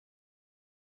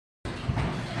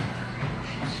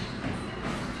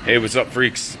Hey, what's up,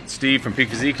 freaks? Steve from Peak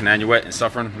Physique, wet and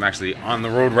suffering. I'm actually on the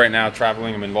road right now,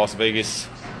 traveling. I'm in Las Vegas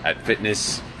at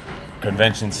fitness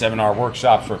convention seminar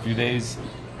workshops for a few days.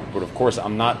 But of course,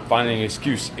 I'm not finding an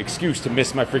excuse to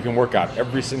miss my freaking workout.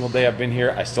 Every single day I've been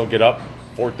here, I still get up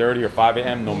 4:30 or 5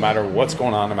 a.m. no matter what's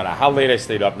going on, no matter how late I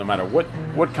stayed up, no matter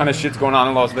what kind of shit's going on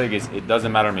in Las Vegas. It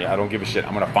doesn't matter to me. I don't give a shit.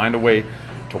 I'm gonna find a way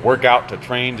to work out, to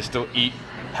train, to still eat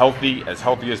healthy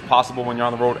as possible when you're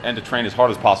on the road, and to train as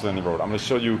hard as possible on the road. I'm going to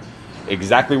show you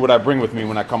exactly what I bring with me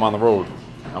when I come on the road.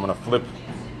 I'm going to flip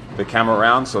the camera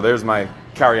around. So there's my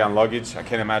carry-on luggage. I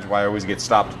can't imagine why I always get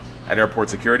stopped at airport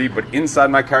security, but inside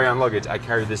my carry-on luggage, I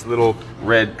carry this little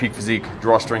red Peak Physique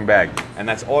drawstring bag, and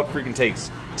that's all it freaking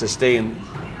takes to stay in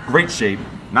great shape,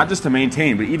 not just to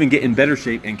maintain, but even get in better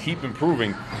shape and keep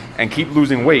improving and keep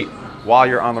losing weight while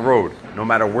you're on the road. No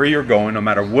matter where you're going, no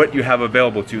matter what you have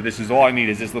available to you, this is all I need,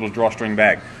 is this little drawstring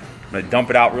bag. I'm gonna dump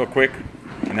it out real quick,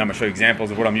 and then I'm gonna show you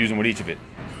examples of what I'm using with each of it.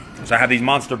 So I have these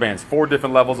monster bands, 4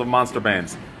 different levels of monster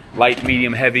bands. Light,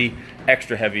 medium, heavy,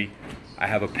 extra heavy. I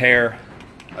have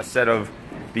a set of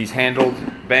these handled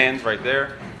bands right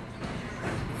there.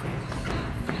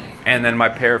 And then my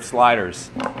pair of sliders.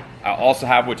 I also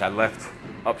have, which I left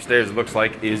upstairs, it looks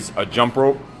like, is a jump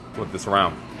rope. Flip this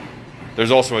around. There's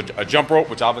also a jump rope,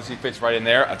 which obviously fits right in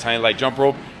there, a tiny light jump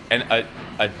rope, and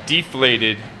a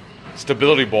deflated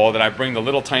stability ball that I bring the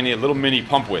little mini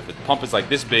pump with. The pump is like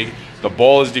this big, the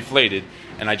ball is deflated,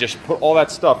 and I just put all that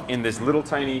stuff in this little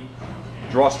tiny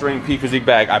drawstring Peak Physique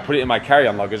bag. I put it in my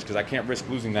carry-on luggage because I can't risk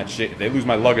losing that shit. If they lose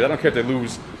my luggage, I don't care if they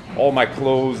lose all my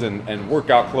clothes and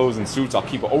workout clothes and suits. I'll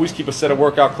always keep a set of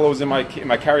workout clothes in my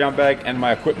carry-on bag and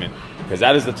my equipment, because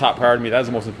that is the top priority to me. That is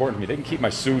the most important to me. They can keep my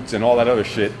suits and all that other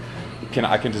shit.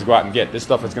 I can just go out and get. This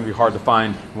stuff is going to be hard to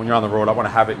find when you're on the road. I want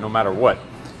to have it no matter what.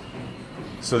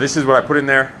 So this is what I put in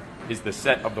there, is the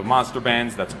set of the monster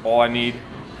bands. That's all I need.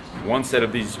 One set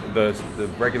of these, the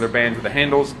regular bands with the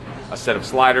handles, a set of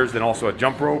sliders, then also a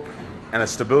jump rope, and a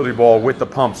stability ball with the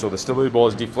pump. So the stability ball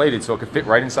is deflated, so it can fit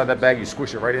right inside that bag. You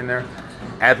squish it right in there,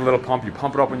 add the little pump, you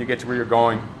pump it up when you get to where you're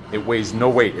going. It weighs no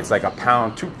weight. It's like a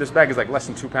pound. This bag is like less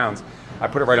than 2 pounds. I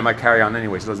put it right in my carry-on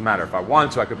anyway, so it doesn't matter. If I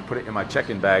wanted to, I could put it in my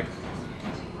check-in bag,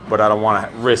 but I don't want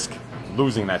to risk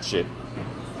losing that shit.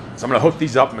 So I'm going to hook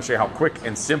these up. I'm going to show you how quick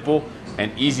and simple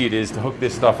and easy it is to hook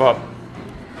this stuff up.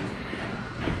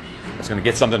 I'm just going to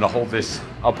get something to hold this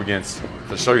up against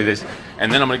to show you this.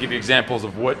 And then I'm going to give you examples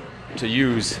of what to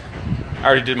use. I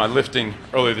already did my lifting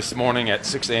earlier this morning at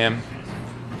 6 a.m.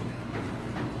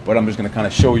 But I'm just going to kind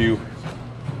of show you,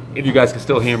 if you guys can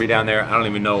still hear me down there. I don't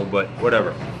even know, but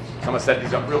whatever. So I'm going to set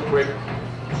these up real quick.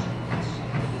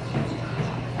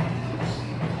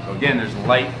 Again, there's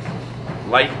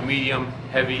light, medium,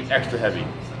 heavy, extra heavy.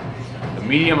 The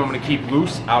medium I'm going to keep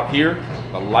loose out here.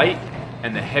 The light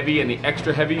and the heavy and the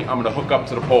extra heavy I'm going to hook up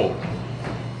to the pole.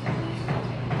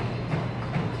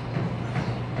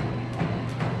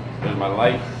 There's my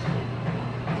light.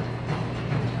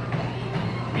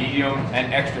 Medium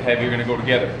and extra heavy are going to go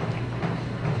together.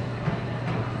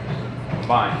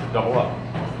 Combine, double up.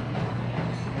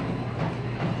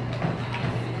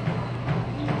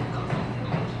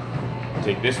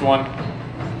 Take this one,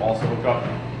 also hook up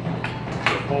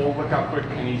to the pole. Look how quick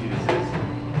and easy this is.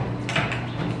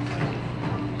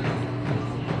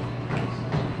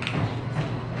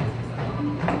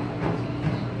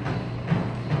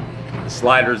 The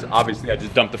sliders, obviously I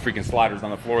just dumped the freaking sliders on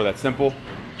the floor. That's simple.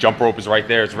 Jump rope is right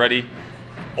there, it's ready.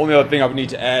 Only other thing I would need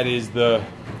to add is the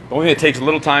only thing that takes a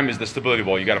little time is the stability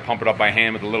ball. You got to pump it up by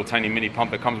hand with a little tiny mini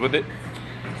pump that comes with it.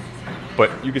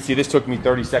 But you can see this took me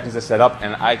 30 seconds to set up,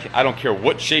 and I don't care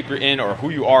what shape you're in or who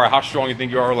you are or how strong you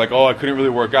think you are. Like, oh, I couldn't really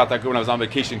work out that good when I was on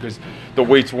vacation because the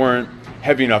weights weren't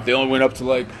heavy enough. They only went up to,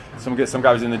 like, some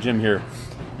guy was in the gym here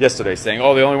yesterday saying,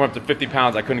 oh, they only went up to 50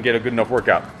 pounds. I couldn't get a good enough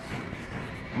workout.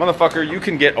 Motherfucker, you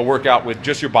can get a workout with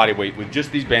just your body weight, with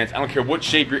just these bands. I don't care what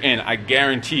shape you're in. I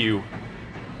guarantee you,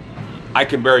 I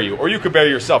can bury you. Or you could bury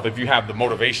yourself if you have the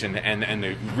motivation and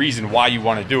the reason why you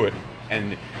want to do it.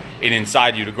 And it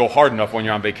inside you to go hard enough when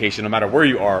you're on vacation, no matter where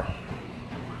you are,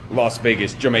 Las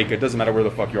Vegas, Jamaica, it doesn't matter where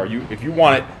the fuck you are. If you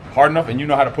want it hard enough and you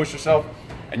know how to push yourself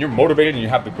and you're motivated and you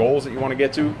have the goals that you want to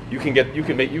get to, you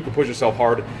can push yourself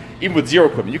hard even with zero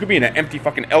equipment. You could be in an empty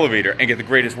fucking elevator and get the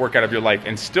greatest workout of your life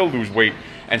and still lose weight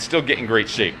and still get in great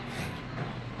shape.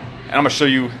 And I'm gonna show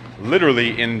you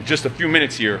literally in just a few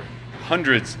minutes here,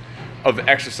 hundreds of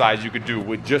exercises you could do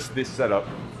with just this setup,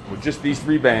 with just these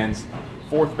 3 bands,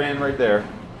 4th band right there,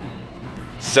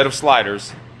 set of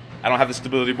sliders. I don't have the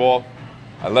stability ball.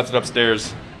 I left it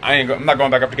upstairs. I'm not going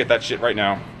back up to get that shit right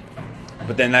now.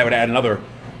 But then I would add another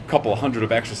couple hundred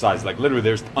of exercises. Like literally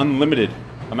there's unlimited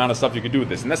amount of stuff you could do with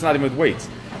this. And that's not even with weights.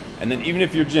 And then even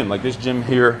if your gym, like this gym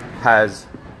here has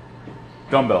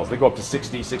dumbbells, they go up to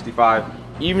 60, 65.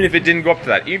 Even if it didn't go up to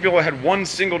that, even if you only had one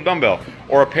single dumbbell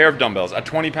or a pair of dumbbells, a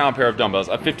 20-pound pair of dumbbells,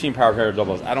 a 15-pound pair of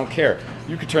dumbbells, I don't care.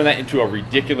 You could turn that into a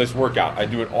ridiculous workout. I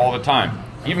do it all the time,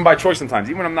 even by choice sometimes,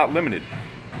 even when I'm not limited.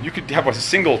 You could have a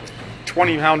single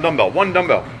 20-pound dumbbell, one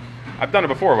dumbbell. I've done it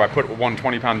before where I put one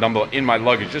 20-pound dumbbell in my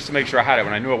luggage just to make sure I had it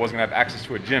when I knew I wasn't going to have access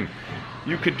to a gym.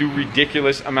 You could do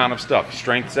ridiculous amount of stuff.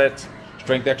 Strength sets,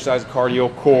 strength exercise,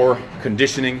 cardio, core,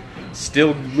 conditioning,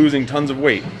 still losing tons of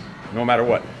weight, no matter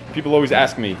what. People always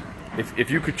ask me,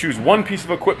 if you could choose one piece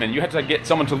of equipment, you had to get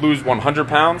someone to lose 100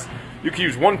 pounds, you could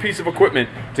use one piece of equipment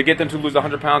to get them to lose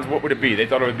 100 pounds, what would it be? They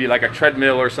thought it would be like a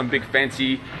treadmill or some big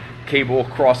fancy cable,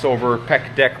 crossover,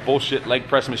 pec deck, bullshit, leg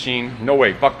press machine. No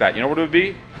way, fuck that. You know what it would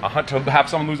be? To have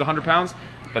someone lose 100 pounds?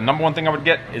 The number one thing I would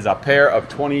get is a pair of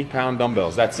 20-pound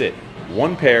dumbbells. That's it.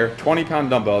 One pair, 20-pound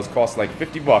dumbbells cost like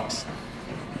 50 bucks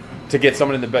to get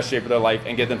someone in the best shape of their life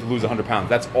and get them to lose 100 pounds.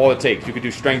 That's all it takes. You could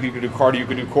do strength, you could do cardio, you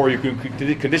could do core, you could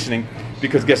do conditioning,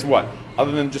 because guess what?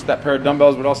 Other than just that pair of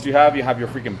dumbbells, what else do you have? You have your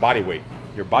freaking body weight.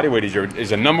 Your body weight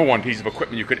is a number one piece of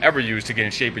equipment you could ever use to get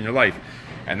in shape in your life.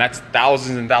 And that's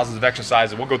thousands and thousands of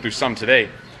exercises. We'll go through some today,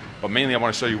 but mainly I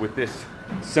want to show you with this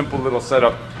simple little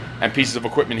setup and pieces of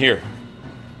equipment here.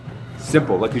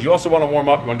 Simple, like, because you also want to warm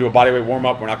up. You want to do a body weight warm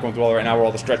up. We're not going through all that right now. We're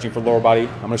all the stretching for lower body.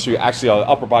 I'm going to show you actually an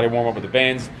upper body warm up with the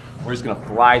bands. We're just going to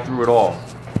fly through it all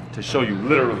to show you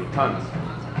literally tons.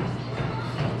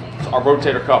 So our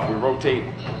rotator cuff, we rotate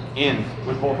in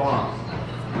with both arms.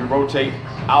 We rotate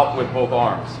out with both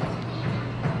arms.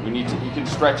 You can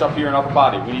stretch up here in upper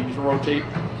body. We need to rotate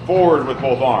forward with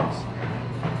both arms.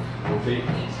 Rotate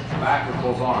back with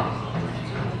both arms.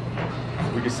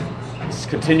 We can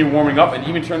continue warming up and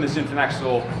even turn this into an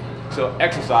actual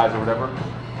exercise or whatever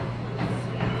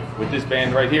with this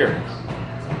band right here.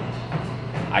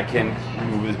 I can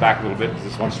move this back a little bit because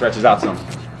this one stretches out some. I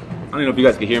don't even know if you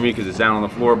guys can hear me because it's down on the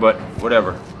floor, but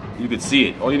whatever. You can see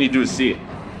it. All you need to do is see it.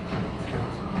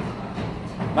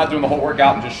 I'm not doing the whole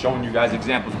workout, I'm just showing you guys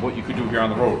examples of what you could do here on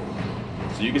the road.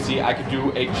 So you can see I could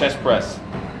do a chest press,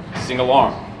 single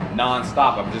arm,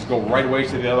 non-stop. I would just go right away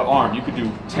to the other arm. You could do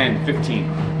 10,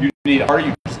 15. You need harder,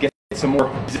 you just get some more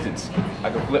resistance. I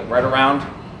could flip right around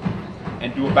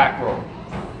and do a back row.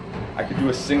 I could do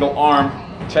a single arm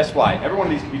chest fly. Every one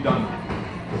of these can be done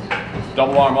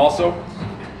double arm also.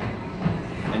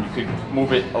 And you could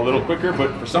move it a little quicker,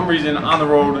 but for some reason on the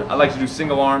road, I like to do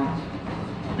single arm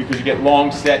because you get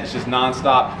long set, it's just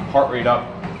non-stop, heart rate up.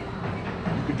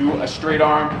 You could do a straight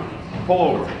arm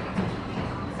pullover.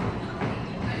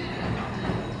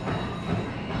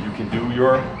 You can do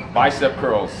your bicep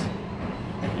curls.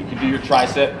 You can do your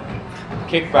tricep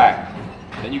kickback.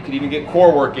 Then you can even get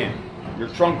core work in. Your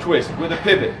trunk twist with a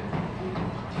pivot.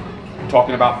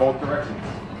 Talking about both directions.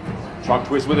 Trunk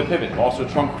twist with a pivot. Also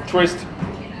trunk twist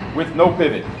with no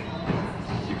pivot.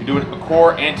 You can do it a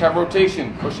core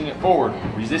anti-rotation, pushing it forward,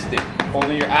 resisting,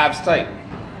 holding your abs tight.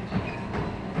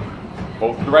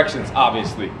 Both directions,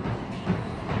 obviously.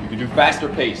 You can do faster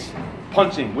pace,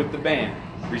 punching with the band,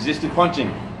 resisted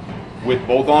punching with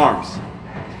both arms,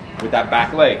 with that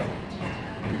back leg.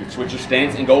 You can switch your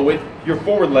stance and go with your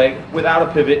forward leg without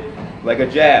a pivot, like a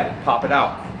jab. Pop it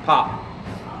out, pop.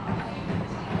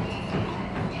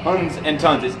 Tons and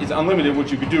tons. It's unlimited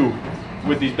what you could do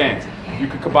with these bands. You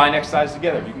could combine exercises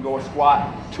together. You can go a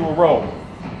squat to a row,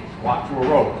 squat to a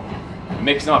row.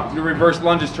 Mix them up. Do reverse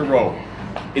lunges to row.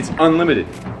 It's unlimited.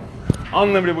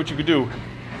 Unlimited what you could do.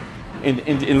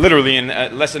 In literally in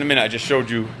less than a minute, I just showed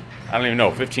you, I don't even know,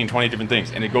 15, 20 different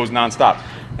things, and it goes non-stop.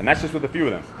 And that's just with a few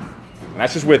of them. And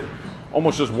that's just with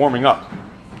almost just warming up.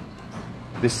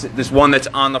 This one that's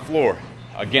on the floor.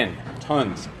 Again,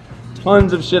 tons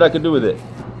of shit I could do with it.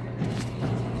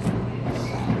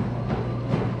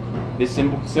 This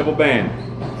simple band.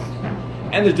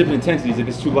 And there's different intensities if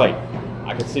it's too light.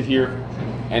 I could sit here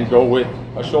and go with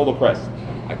a shoulder press.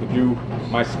 I could do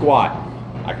my squat.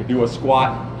 I could do a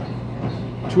squat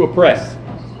to a press.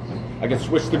 I can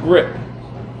switch the grip.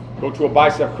 Go to a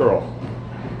bicep curl.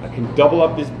 I can double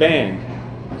up this band.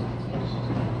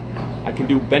 I can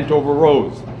do bent over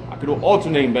rows. I can do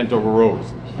alternating bent over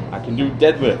rows. I can do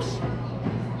deadlifts.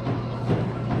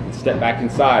 Step back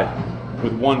inside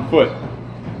with one foot.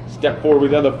 Step forward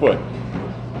with the other foot.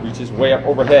 Reaches way up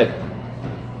overhead.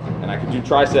 And I can do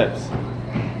triceps.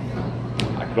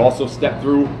 I could also step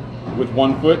through with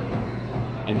one foot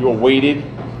and do a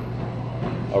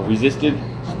resisted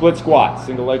split squat,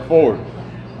 single leg forward.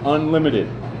 Unlimited.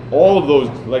 All of those,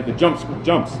 like the jumps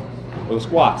or the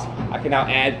squats. I can now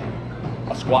add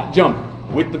a squat jump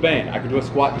with the band. I could do a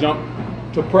squat jump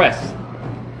to press.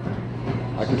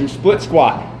 I can do split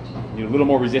squat. You need a little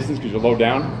more resistance because you're low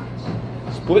down.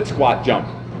 Split squat jump.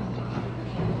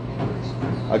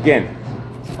 Again,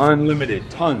 unlimited,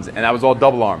 tons, and that was all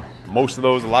double arm. Most of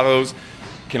those, a lot of those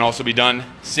can also be done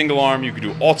single arm. You can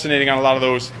do alternating on a lot of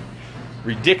those.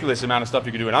 Ridiculous amount of stuff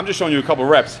you can do. And I'm just showing you a couple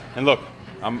reps. And look,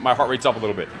 my heart rate's up a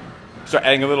little bit. Start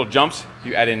adding a little jumps.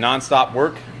 You add in non-stop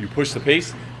work. You push the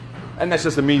pace. And that's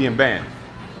just a medium band.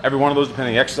 Every one of those,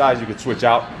 depending on the exercise, you could switch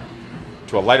out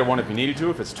to a lighter one if you needed to,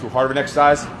 if it's too hard of an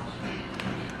exercise.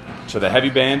 So the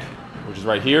heavy band, which is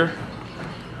right here,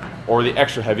 or the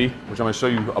extra heavy, which I'm gonna show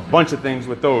you a bunch of things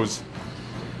with those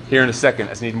here in a second.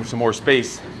 I just need some more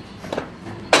space. So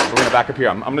we're gonna back up here.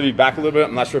 I'm gonna be back a little bit.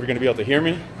 I'm not sure if you're gonna be able to hear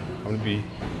me. I'm gonna be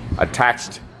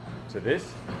attached to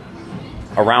this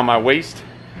around my waist.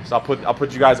 So I'll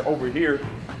put you guys over here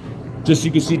just so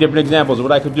you can see different examples of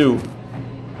what I could do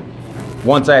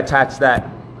once I attach that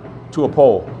to a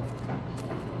pole.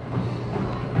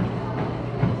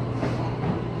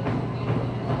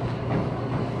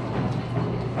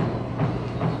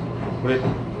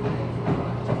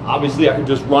 So obviously I can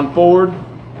just run forward,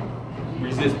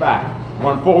 resist back.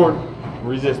 Run forward,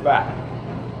 resist back.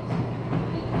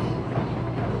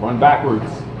 Run backwards.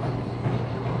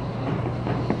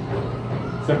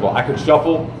 Simple. I could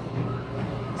shuffle,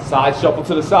 side shuffle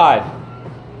to the side.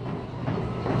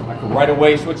 I could right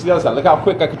away switch to the other side. Look how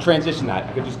quick I could transition that.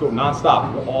 I could just go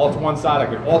non-stop, go all to one side. I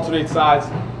could alternate sides,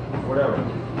 whatever.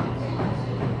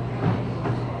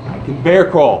 I can bear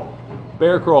crawl,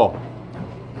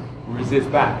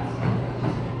 resist back,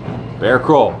 bear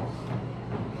crawl.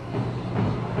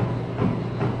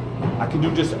 I can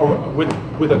do just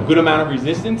with a good amount of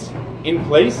resistance in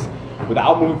place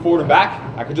without moving forward and back.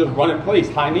 I could just run in place,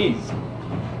 high knees.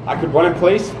 I could run in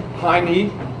place, high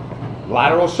knee,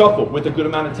 lateral shuffle with a good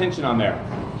amount of tension on there.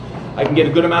 I can get a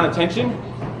good amount of tension.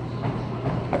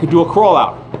 I could do a crawl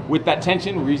out with that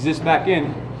tension, resist back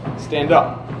in, stand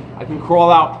up. I can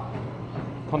crawl out,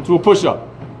 come to a push-up,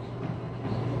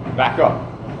 back up.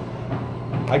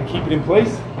 I can keep it in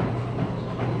place,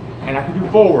 and I can do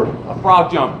forward, a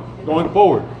frog jump, going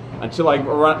forward until I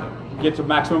get to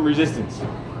maximum resistance.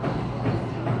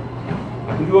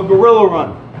 I can do a gorilla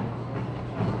run,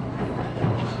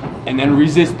 and then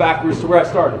resist backwards to where I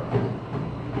started.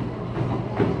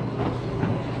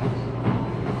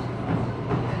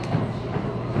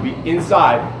 Be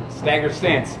inside, staggered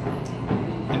stance,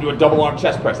 and do a double arm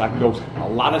chest press. I can go a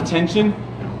lot of tension,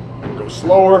 go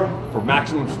slower for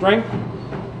maximum strength,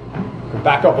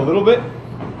 back up a little bit,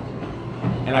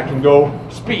 and I can go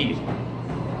speed,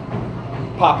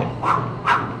 pop it.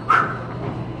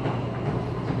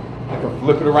 I can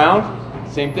flip it around,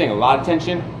 same thing, a lot of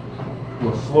tension, do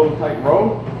a slow tight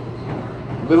row,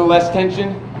 a little less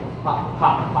tension, pop,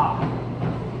 pop, pop.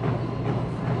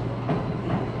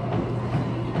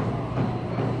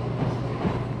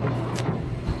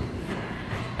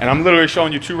 And I'm literally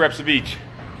showing you 2 reps of each,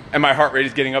 and my heart rate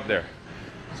is getting up there.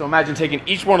 So imagine taking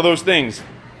each one of those things,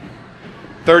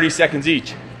 30 seconds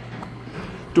each,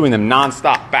 doing them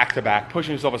non-stop, back to back,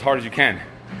 pushing yourself as hard as you can.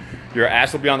 Your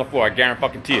ass will be on the floor, I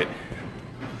guarantee it.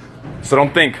 So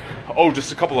don't think, oh,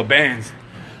 just a couple of bands.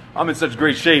 I'm in such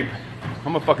great shape.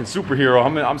 I'm a fucking superhero,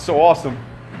 I'm so awesome.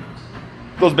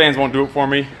 Those bands won't do it for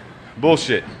me.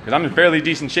 Bullshit, because I'm in fairly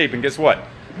decent shape, and guess what?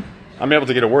 I'm able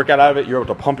to get a workout out of it. You're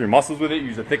able to pump your muscles with it,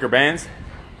 use the thicker bands.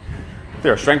 If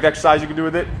there's a strength exercise you can do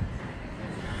with it.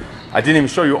 I didn't even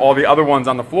show you all the other ones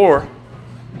on the floor.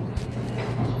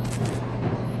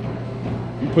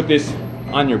 You put this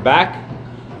on your back.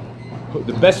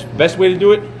 The best way to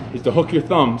do it is to hook your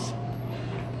thumbs,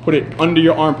 put it under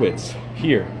your armpits,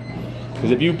 here. Because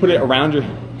if you put it around your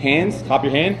hands, top of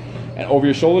your hand, and over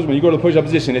your shoulders, when you go to the push-up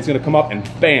position, it's gonna come up and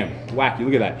bam, whack you,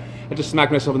 look at that. I just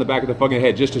smacked myself in the back of the fucking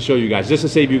head just to show you guys, just to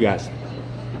save you guys.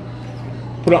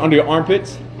 Put it under your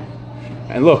armpits,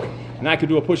 and look, now I could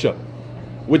do a push-up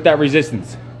with that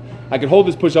resistance. I could hold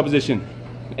this push-up position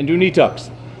and do knee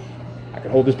tucks. I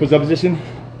could hold this push-up position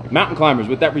like mountain climbers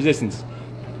with that resistance.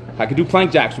 I could do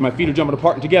plank jacks where my feet are jumping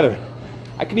apart and together.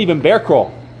 I can even bear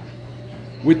crawl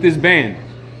with this band.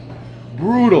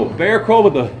 Brutal. Bear crawl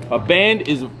with a band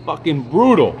is fucking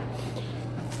brutal.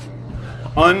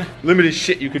 Unlimited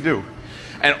shit you could do.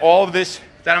 And all of this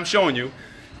that I'm showing you,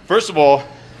 first of all,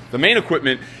 the main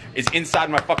equipment is inside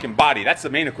my fucking body. That's the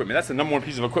main equipment. That's the #1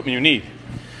 piece of equipment you need.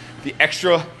 The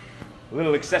extra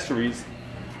little accessories,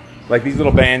 like these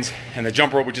little bands and the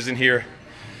jump rope, which is in here,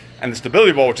 and the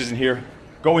stability ball, which is in here,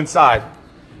 go inside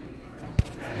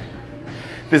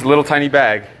this little tiny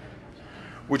bag,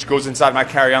 which goes inside my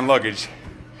carry-on luggage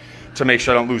to make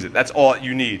sure I don't lose it. That's all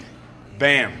you need.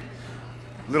 Bam.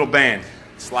 Little band.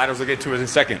 Sliders will get to it in a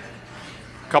second.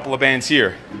 Couple of bands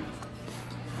here.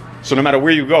 So no matter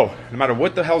where you go, no matter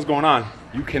what the hell's going on,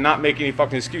 you cannot make any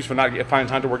fucking excuse for not finding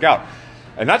time to work out.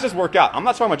 And not just work out. I'm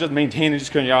not talking about just maintaining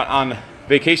just because you're out on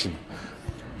vacation.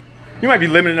 You might be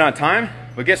limited on time,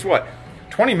 but guess what?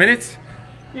 20 minutes,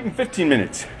 even 15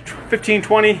 minutes, 15,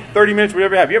 20, 30 minutes,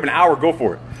 whatever you have. You have an hour, go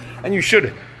for it. And you should.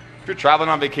 If you're traveling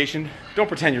on vacation, don't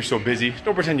pretend you're so busy.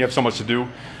 Don't pretend you have so much to do.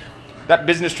 That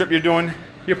business trip you're doing,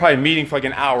 you're probably meeting for like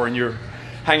an hour and you're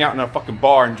hanging out in a fucking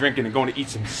bar and drinking and going to eat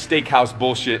some steakhouse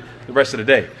bullshit the rest of the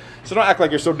day. So don't act like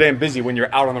you're so damn busy when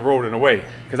you're out on the road and away.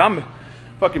 Because I'm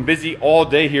fucking busy all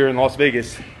day here in Las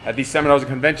Vegas at these seminars and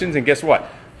conventions, and guess what?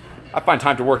 I find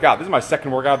time to work out. This is my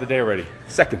second workout of the day already.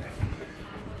 Second.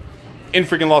 In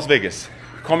freaking Las Vegas.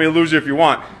 Call me a loser if you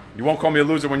want. You won't call me a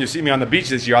loser when you see me on the beach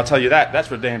this year, I'll tell you that. That's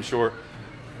for damn sure.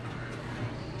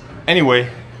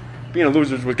 Anyway, being a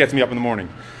loser is what gets me up in the morning.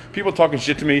 People talking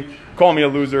shit to me, calling me a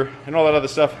loser, and all that other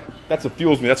stuff, that's what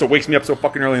fuels me. That's what wakes me up so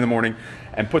fucking early in the morning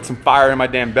and puts some fire in my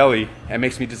damn belly and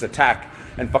makes me just attack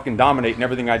and fucking dominate in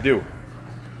everything I do.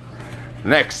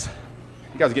 Next,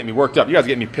 you guys are getting me worked up. You guys are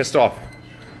getting me pissed off.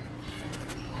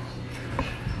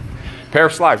 Pair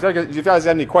of sliders. If you guys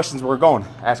have any questions, where we're going,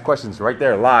 ask questions right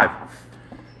there, live.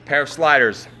 Pair of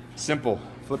sliders. Simple.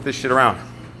 Flip this shit around.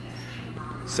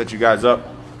 Set you guys up.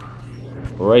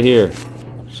 Right here.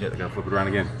 Shit, I gotta flip it around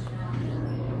again.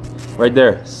 Right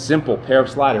there. Simple pair of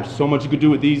sliders. So much you could do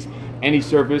with these. Any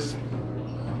surface.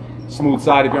 Smooth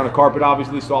side if you're on a carpet,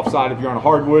 obviously. Soft side if you're on a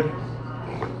hardwood.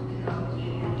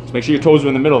 Just make sure your toes are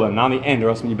in the middle of them, not on the end, or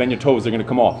else when you bend your toes, they're gonna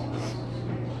come off.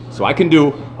 So I can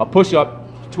do a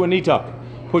push-up to a knee tuck.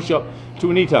 Push-up to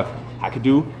a knee tuck. I could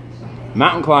do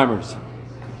mountain climbers.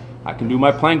 I can do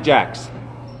my plank jacks.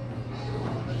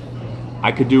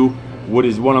 I could do what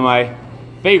is one of my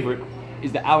favorite,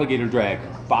 is the alligator drag.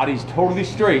 Body's totally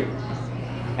straight,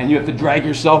 and you have to drag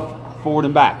yourself forward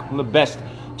and back. One of the best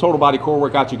total body core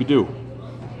workouts you could do.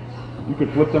 You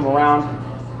could flip them around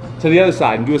to the other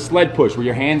side and do a sled push where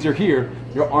your hands are here,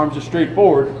 your arms are straight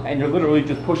forward, and you're literally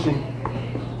just pushing,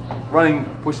 running,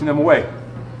 pushing them away.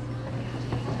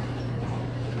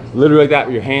 Literally like that,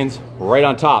 with your hands right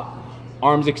on top,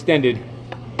 arms extended,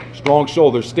 strong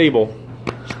shoulders, stable,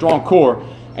 strong core,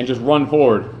 and just run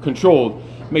forward, controlled.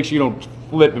 Make sure you don't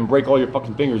flip and break all your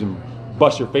fucking fingers and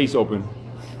bust your face open.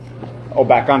 Oh,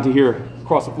 back onto here,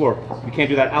 across the floor. You can't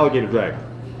do that alligator drag.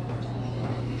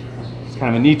 It's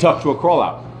kind of a knee tuck to a crawl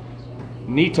out.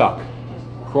 Knee tuck,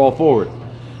 crawl forward.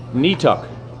 Knee tuck,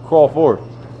 crawl forward.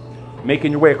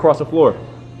 Making your way across the floor.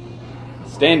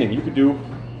 Standing, you could do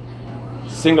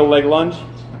single leg lunge.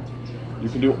 You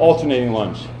can do alternating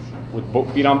lunge with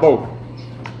both feet on both.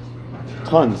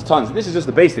 Tons. This is just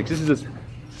the basics. This is just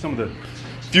some of the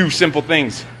few simple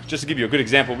things, just to give you a good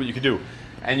example of what you can do.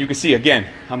 And you can see, again,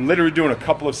 I'm literally doing a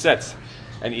couple of sets,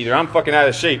 and either I'm fucking out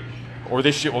of shape or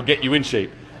this shit will get you in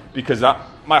shape, because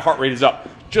my heart rate is up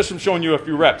just from showing you a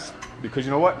few reps. Because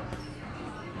you know what?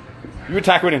 You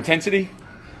attack with intensity,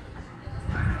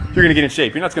 you're gonna get in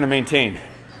shape. You're not gonna maintain.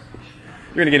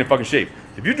 You're gonna get in fucking shape.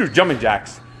 If you do jumping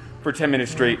jacks for 10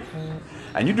 minutes straight,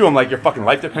 and you do them like your fucking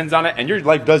life depends on it, and your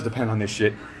life does depend on this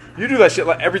shit. You do that shit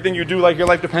like everything you do like your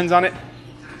life depends on it.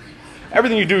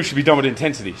 Everything you do should be done with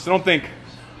intensity. So don't think,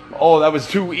 oh, that was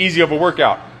too easy of a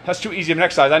workout. That's too easy of an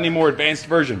exercise. I need more advanced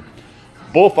version.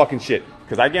 Bull fucking shit.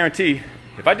 Because I guarantee,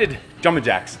 if I did jumping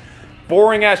jacks,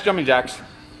 boring ass jumping jacks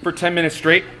for 10 minutes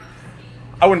straight,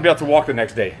 I wouldn't be able to walk the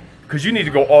next day. Because you need to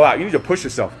go all out. You need to push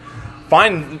yourself.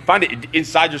 Find it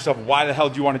inside yourself. Why the hell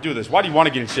do you want to do this? Why do you want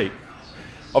to get in shape?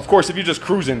 Of course, if you're just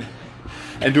cruising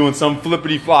and doing some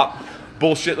flippity flop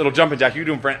bullshit little jumping jack, you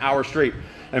do them for an hour straight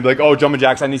and be like, oh, jumping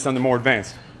jacks, I need something more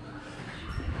advanced.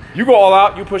 You go all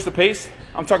out, you push the pace.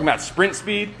 I'm talking about sprint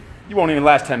speed. You won't even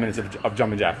last 10 minutes of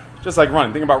jumping jack. Just like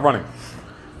running. Think about running.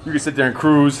 You can sit there and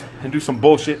cruise and do some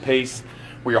bullshit pace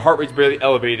where your heart rate's barely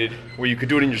elevated, where you could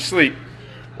do it in your sleep,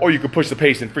 or you could push the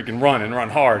pace and freaking run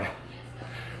hard,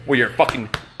 where your fucking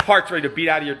heart's ready to beat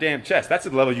out of your damn chest. That's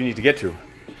the level you need to get to.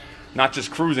 Not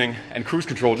just cruising and cruise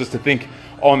control just to think,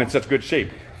 oh, I'm in such good shape.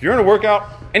 If you're in a workout,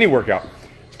 any workout,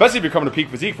 especially if you're coming to peak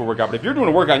physique for a workout, but if you're doing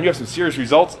a workout and you have some serious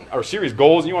results or serious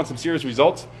goals and you want some serious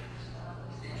results,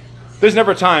 there's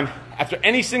never a time after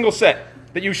any single set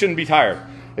that you shouldn't be tired.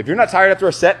 If you're not tired after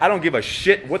a set, I don't give a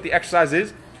shit what the exercise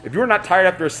is. If you're not tired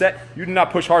after a set, you do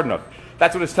not push hard enough.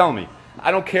 That's what it's telling me.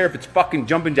 I don't care if it's fucking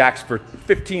jumping jacks for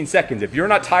 15 seconds. If you're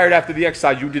not tired after the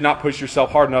exercise, you did not push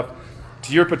yourself hard enough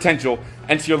to your potential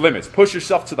and to your limits. Push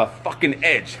yourself to the fucking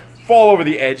edge. Fall over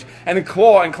the edge and then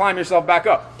claw and climb yourself back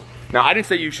up. Now, I didn't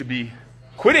say you should be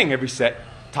quitting every set.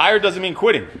 Tired doesn't mean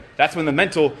quitting. That's when the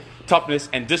mental toughness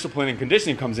and discipline and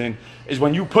conditioning comes in is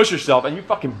when you push yourself and you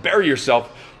fucking bury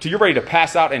yourself till you're ready to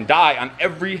pass out and die on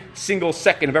every single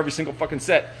second of every single fucking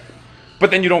set.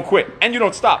 But then you don't quit and you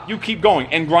don't stop. You keep going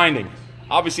and grinding.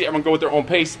 Obviously, everyone go at their own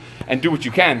pace and do what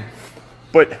you can.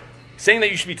 But saying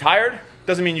that you should be tired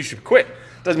doesn't mean you should quit.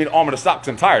 Doesn't mean, oh, I'm going to stop because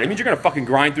I'm tired. It means you're going to fucking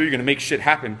grind through, you're going to make shit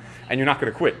happen, and you're not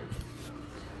going to quit.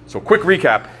 So quick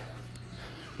recap.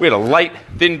 We had a light,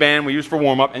 thin band we used for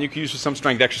warm-up, and you can use for some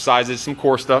strength exercises, some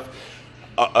core stuff.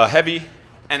 A heavy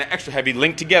and an extra heavy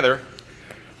linked together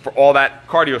for all that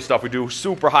cardio stuff we do.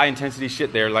 Super high intensity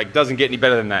shit there, like doesn't get any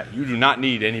better than that. You do not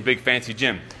need any big fancy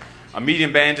gym. A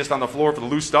medium band just on the floor for the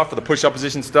loose stuff, for the push-up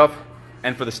position stuff,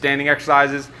 and for the standing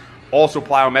exercises. Also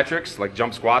plyometrics, like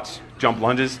jump squats, jump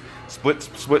lunges, split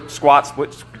squats,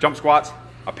 split jump squats.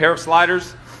 A pair of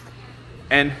sliders,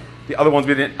 and the other ones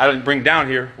I didn't bring down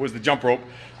here was the jump rope.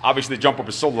 Obviously the jump rope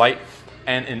is so light,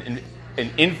 and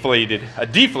a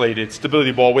deflated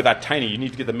stability ball with that tiny. You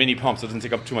need to get the mini pump so it doesn't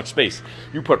take up too much space.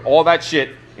 You put all that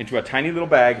shit into a tiny little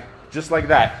bag, just like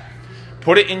that.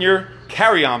 Put it in your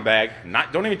carry-on bag.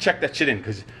 Don't even check that shit in,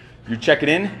 because you check it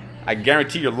in, I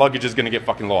guarantee your luggage is gonna get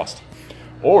fucking lost.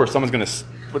 Or someone's gonna,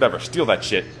 whatever, steal that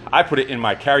shit. I put it in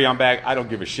my carry-on bag. I don't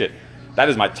give a shit. That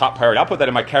is my top priority. I'll put that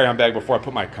in my carry-on bag before I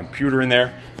put my computer in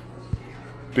there,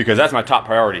 because that's my top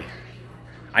priority.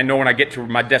 I know when I get to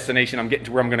my destination, I'm getting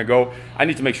to where I'm gonna go. I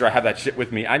need to make sure I have that shit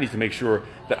with me. I need to make sure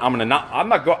that when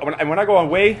I go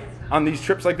away on these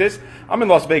trips like this, I'm in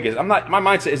Las Vegas. My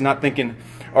mindset is not thinking,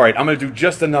 all right, I'm gonna do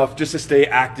just enough just to stay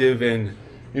active and,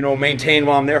 you know, maintain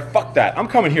while I'm there. Fuck that. I'm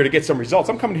coming here to get some results.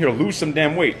 I'm coming here to lose some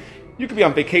damn weight. You could be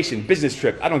on vacation, business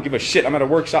trip. I don't give a shit. I'm at a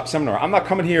workshop, seminar. I'm not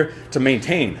coming here to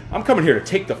maintain. I'm coming here to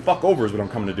take the fuck over is what I'm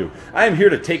coming to do. I am here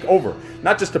to take over,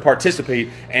 not just to participate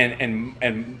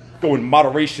and go in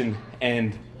moderation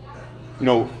and, you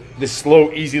know, this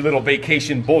slow, easy little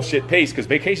vacation bullshit pace, because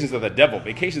vacations are the devil.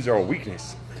 Vacations are a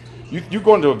weakness. You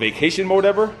go into a vacation mode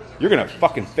ever, you're gonna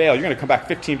fucking fail. You're gonna come back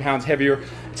 15 pounds heavier.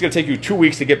 It's gonna take you 2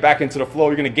 weeks to get back into the flow.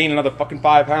 You're gonna gain another fucking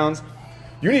 5 pounds.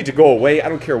 You need to go away. I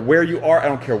don't care where you are. I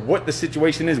don't care what the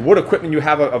situation is, what equipment you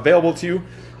have available to you.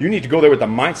 You need to go there with the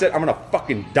mindset, I'm gonna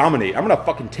fucking dominate. I'm gonna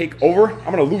fucking take over. I'm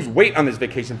gonna lose weight on this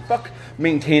vacation. Fuck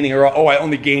maintaining, or, oh, I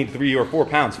only gained 3 or 4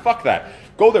 pounds. Fuck that.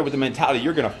 Go there with the mentality,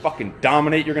 you're gonna fucking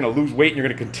dominate, you're gonna lose weight, and you're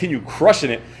gonna continue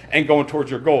crushing it and going towards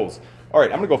your goals. All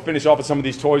right, I'm gonna go finish off with some of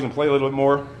these toys and play a little bit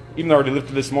more. Even though I already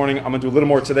lifted this morning, I'm gonna do a little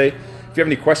more today. If you have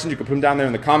any questions, you can put them down there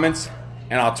in the comments,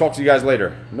 and I'll talk to you guys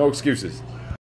later. No excuses.